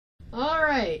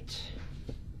right.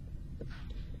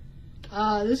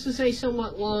 This is a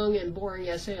somewhat long and boring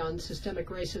essay on systemic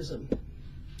racism.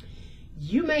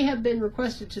 You may have been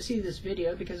requested to see this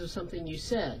video because of something you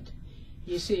said.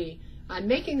 You see, I'm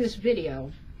making this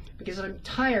video because I'm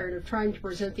tired of trying to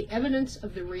present the evidence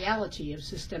of the reality of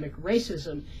systemic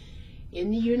racism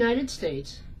in the United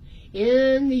States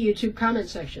in the YouTube comment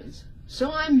sections.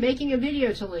 So I'm making a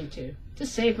video to link to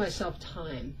save myself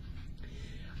time.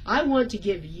 I want to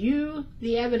give you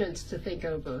the evidence to think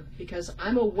over because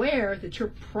I'm aware that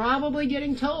you're probably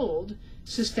getting told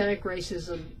systemic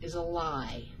racism is a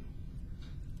lie.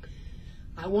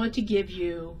 I want to give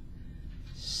you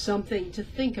something to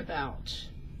think about.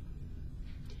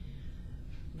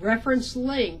 Reference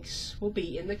links will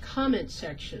be in the comment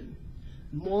section.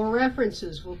 More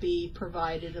references will be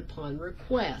provided upon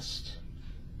request.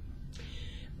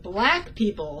 Black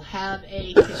people have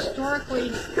a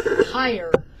historically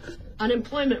higher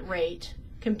unemployment rate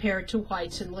compared to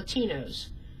whites and Latinos.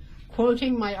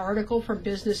 Quoting my article from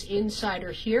Business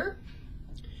Insider here,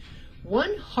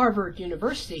 one Harvard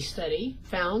University study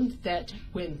found that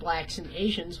when blacks and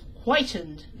Asians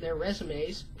whitened their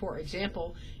resumes, for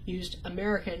example, used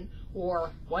American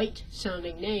or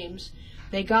white-sounding names,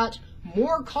 they got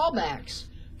more callbacks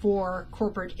for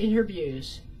corporate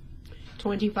interviews.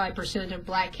 25% of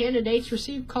black candidates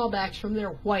received callbacks from their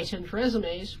whitened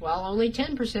resumes, while only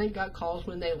 10% got calls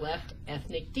when they left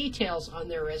ethnic details on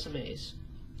their resumes.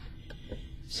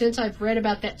 Since I've read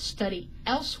about that study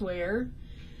elsewhere,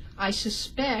 I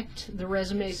suspect the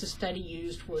resumes the study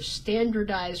used were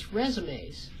standardized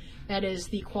resumes. That is,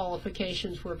 the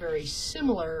qualifications were very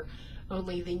similar,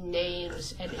 only the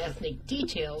names and ethnic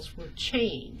details were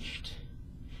changed.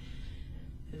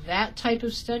 That type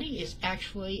of study is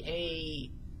actually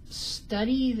a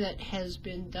study that has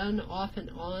been done off and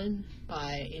on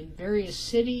in various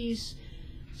cities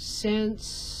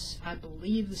since, I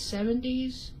believe, the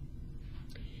 70s.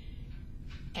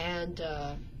 And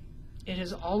it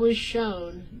has always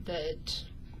shown that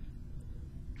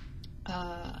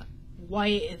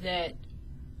white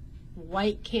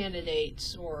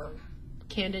candidates or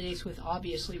candidates with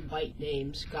obviously white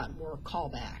names got more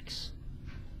callbacks.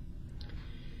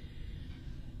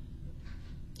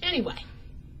 Anyway,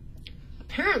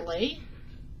 apparently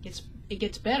it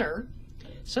gets better.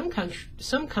 Some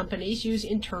companies use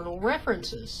internal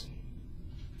references.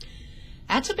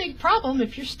 That's a big problem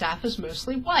if your staff is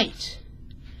mostly white,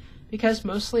 because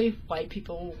mostly white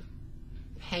people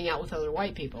hang out with other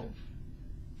white people,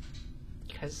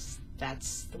 because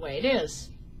that's the way it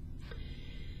is.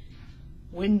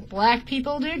 When black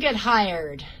people do get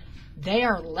hired, they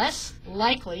are less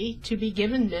likely to be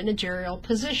given managerial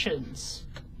positions.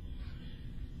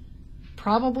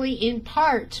 Probably in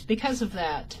part because of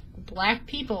that, black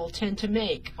people tend to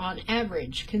make, on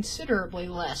average, considerably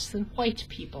less than white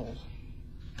people.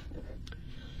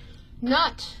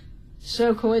 Not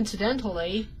so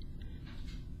coincidentally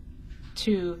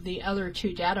to the other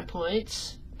two data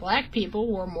points, black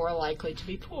people were more likely to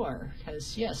be poor,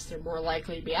 because yes, they're more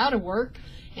likely to be out of work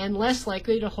and less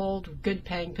likely to hold good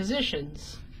paying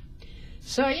positions.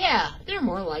 So yeah, they're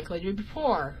more likely to be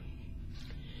poor.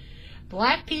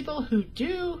 Black people who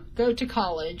do go to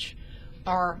college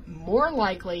are more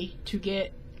likely to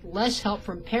get less help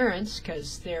from parents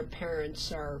because their parents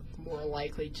are more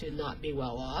likely to not be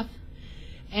well off.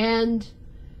 And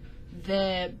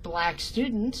the black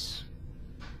students,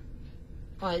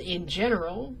 in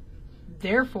general,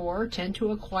 therefore tend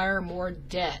to acquire more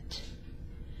debt.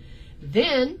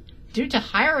 Then, due to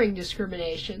hiring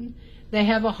discrimination, they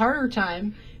have a harder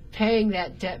time paying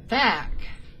that debt back.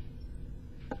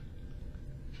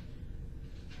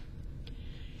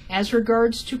 As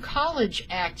regards to college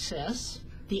access,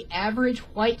 the average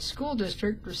white school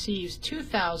district receives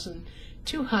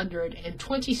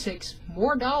 $2,226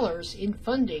 more in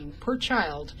funding per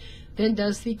child than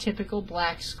does the typical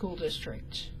black school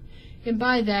district. And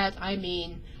by that I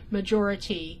mean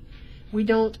majority. We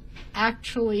don't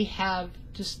actually have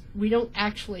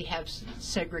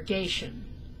segregation.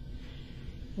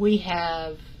 We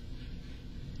have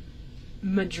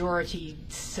majority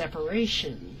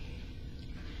separation.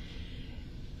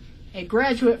 A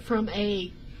graduate from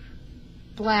a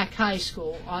black high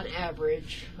school, on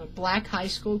average, a black high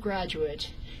school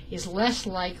graduate, is less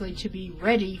likely to be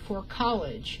ready for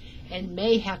college and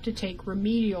may have to take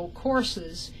remedial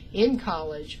courses in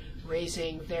college,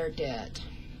 raising their debt.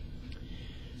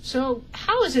 So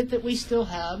how is it that we still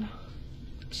have,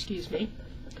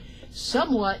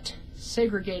 somewhat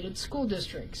segregated school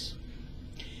districts?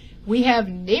 We have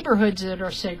neighborhoods that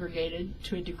are segregated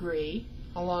to a degree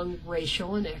along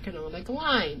racial and economic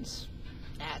lines.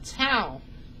 That's how.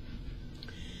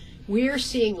 We're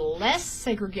seeing less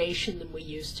segregation than we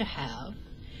used to have.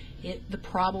 The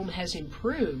problem has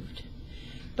improved,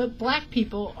 but black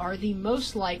people are the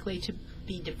most likely to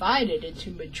be divided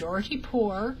into majority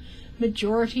poor,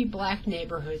 majority black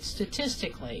neighborhoods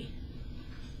statistically.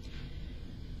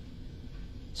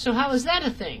 So how is that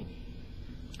a thing?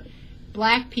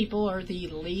 Black people are the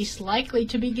least likely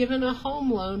to be given a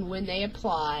home loan when they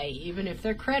apply, even if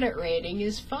their credit rating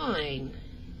is fine.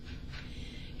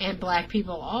 And black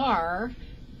people are,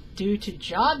 due to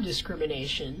job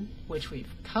discrimination, which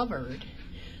we've covered,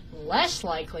 less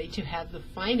likely to have the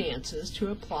finances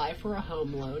to apply for a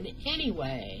home loan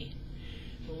anyway.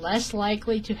 Less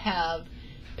likely to have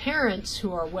parents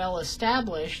who are well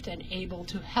established and able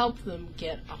to help them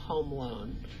get a home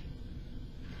loan.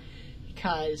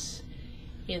 Because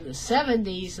in the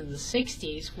 70s and the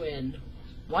 60s, when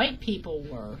white people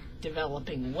were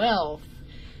developing wealth,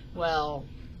 well,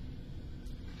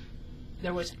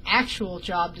 there was actual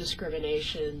job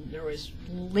discrimination, there was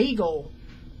legal,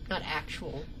 not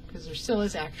actual, because there still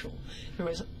is actual, there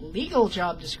was legal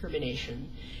job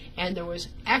discrimination, and there was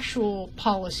actual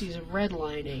policies of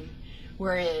redlining,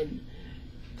 wherein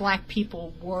black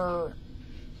people were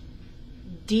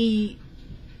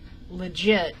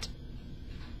legit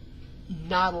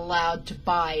not allowed to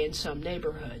buy in some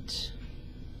neighborhoods.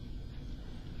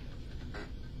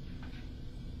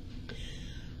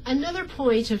 Another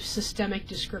point of systemic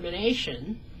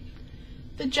discrimination,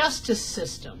 the justice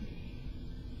system.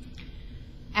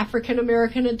 African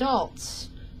American adults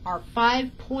are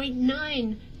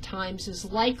 5.9 times as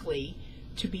likely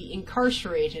to be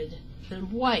incarcerated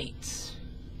than whites.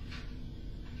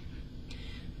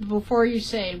 Before you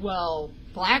say, well,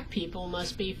 black people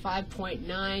must be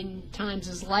 5.9 times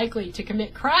as likely to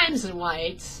commit crimes than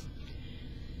whites,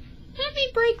 let me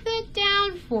break that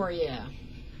down for you.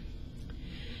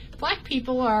 Black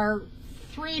people are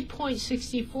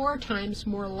 3.64 times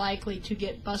more likely to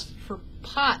get busted for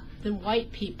pot than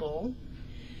white people,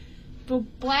 but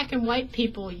black and white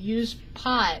people use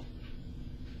pot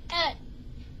at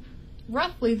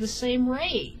roughly the same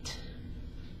rate.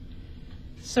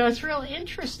 So it's real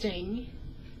interesting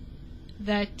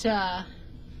that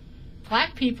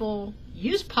black people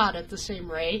use pot at the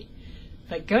same rate,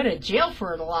 but go to jail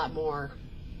for it a lot more.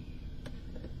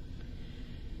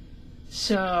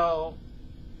 So,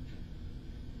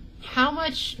 how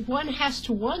much one has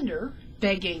to wonder,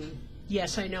 begging,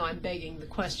 yes, I know I'm begging the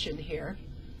question here,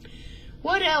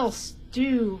 what else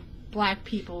do black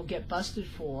people get busted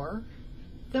for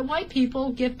that white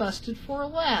people get busted for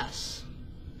less?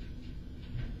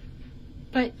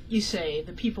 But you say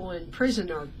the people in prison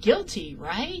are guilty,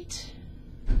 right?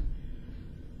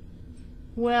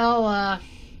 Well,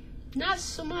 not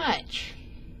so much.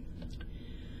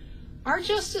 Our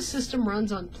justice system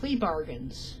runs on plea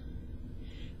bargains.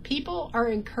 People are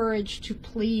encouraged to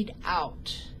plead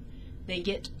out. They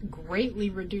get greatly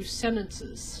reduced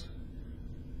sentences.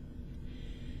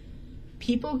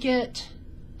 People get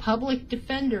public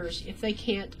defenders if they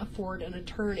can't afford an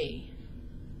attorney.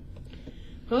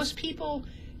 Most people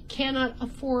cannot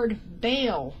afford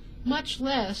bail, much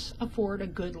less afford a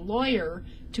good lawyer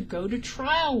to go to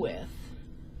trial with.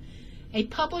 A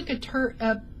public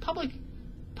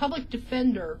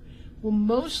defender will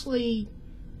mostly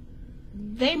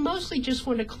just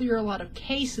want to clear a lot of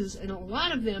cases, and a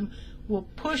lot of them will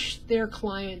push their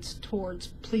clients towards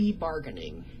plea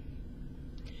bargaining.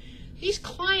 These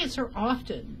clients are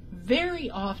often, very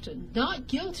often, not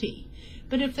guilty,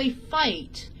 but if they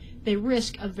fight, they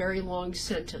risk a very long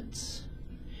sentence.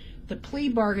 The plea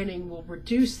bargaining will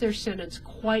reduce their sentence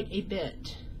quite a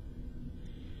bit,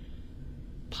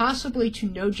 possibly to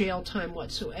no jail time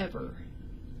whatsoever.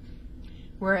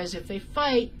 Whereas if they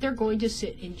fight, they're going to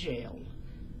sit in jail.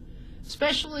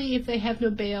 Especially if they have no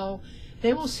bail,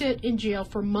 they will sit in jail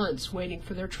for months waiting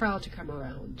for their trial to come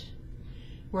around.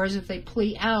 Whereas if they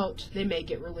plea out, they may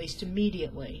get released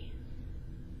immediately.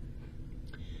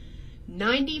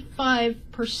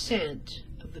 95%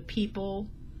 of the people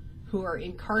who are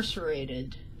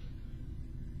incarcerated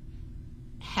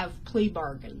have plea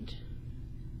bargained.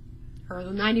 Or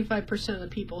the 95% of the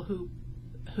people who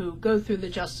go through the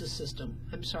justice system,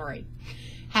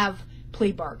 have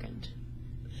plea bargained.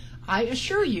 I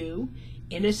assure you,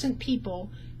 innocent people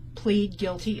plead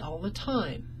guilty all the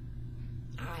time.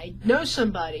 I know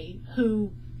somebody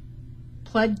who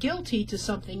pled guilty to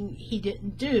something he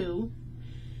didn't do.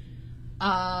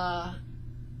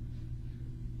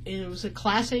 It was a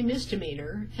Class A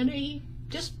misdemeanor, and he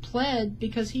just pled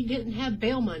because he didn't have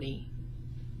bail money.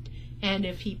 And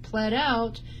if he pled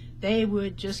out, they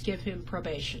would just give him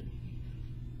probation.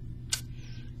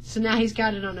 So now he's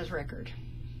got it on his record.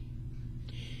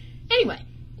 Anyway,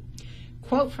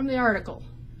 quote from the article.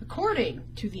 According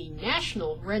to the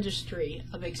National Registry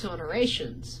of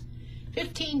Exonerations,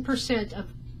 15% of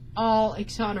all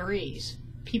exonerees,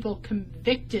 people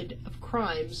convicted of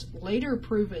crimes later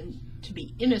proven to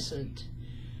be innocent,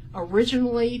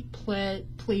 originally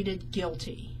pleaded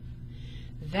guilty.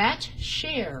 That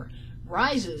share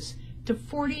rises to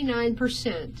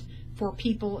 49% for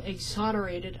people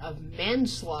exonerated of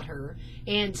manslaughter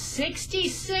and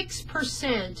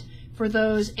 66% for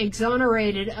those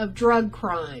exonerated of drug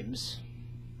crimes.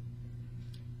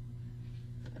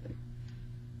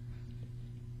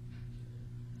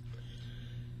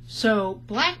 So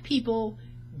black people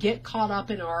get caught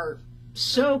up in our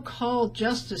so-called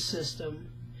justice system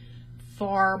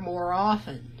far more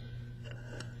often.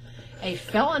 A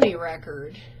felony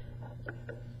record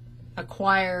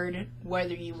acquired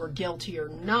whether you were guilty or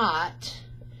not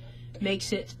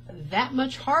makes it that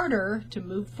much harder to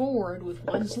move forward with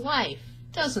one's life,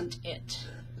 doesn't it?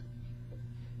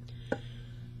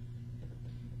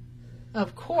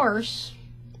 Of course,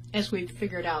 as we've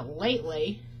figured out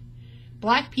lately,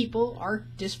 black people are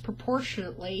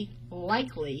disproportionately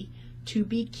likely to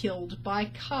be killed by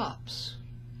cops.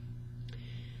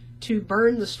 To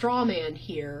burn the straw man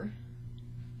here,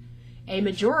 a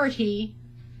majority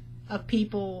of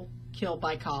people killed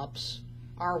by cops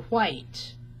are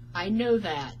white. I know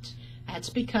that. That's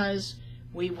because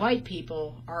we white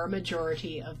people are a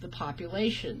majority of the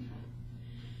population.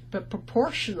 But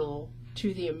proportional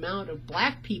to the amount of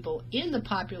black people in the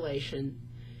population,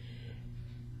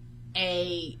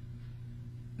 a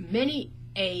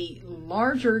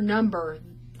larger number,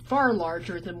 far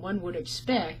larger than one would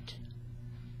expect,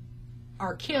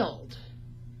 are killed.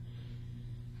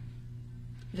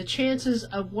 The chances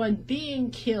of one being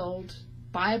killed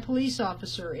by a police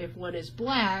officer if one is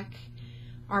black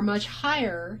are much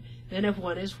higher than if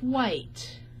one is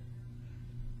white.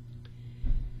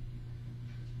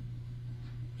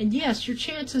 And yes, your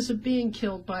chances of being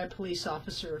killed by a police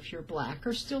officer if you're black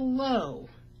are still low.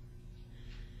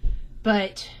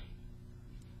 But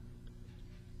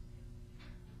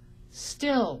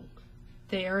still,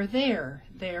 they are there.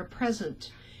 They are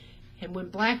present. And when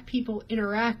black people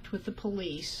interact with the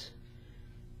police,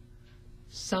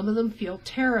 some of them feel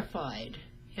terrified,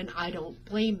 and I don't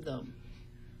blame them.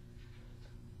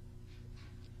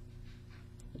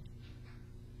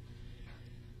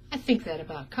 I think that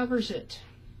about covers it.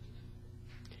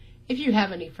 If you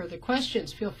have any further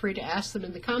questions, feel free to ask them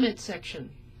in the comments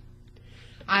section.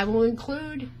 I will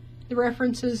include the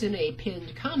references in a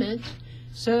pinned comment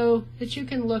so that you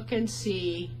can look and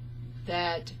see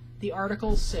that the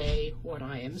articles say what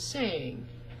I am saying.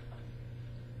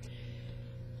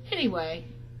 Anyway,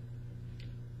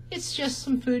 it's just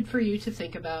some food for you to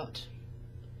think about.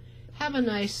 Have a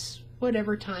nice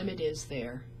whatever time it is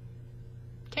there.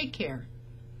 Take care.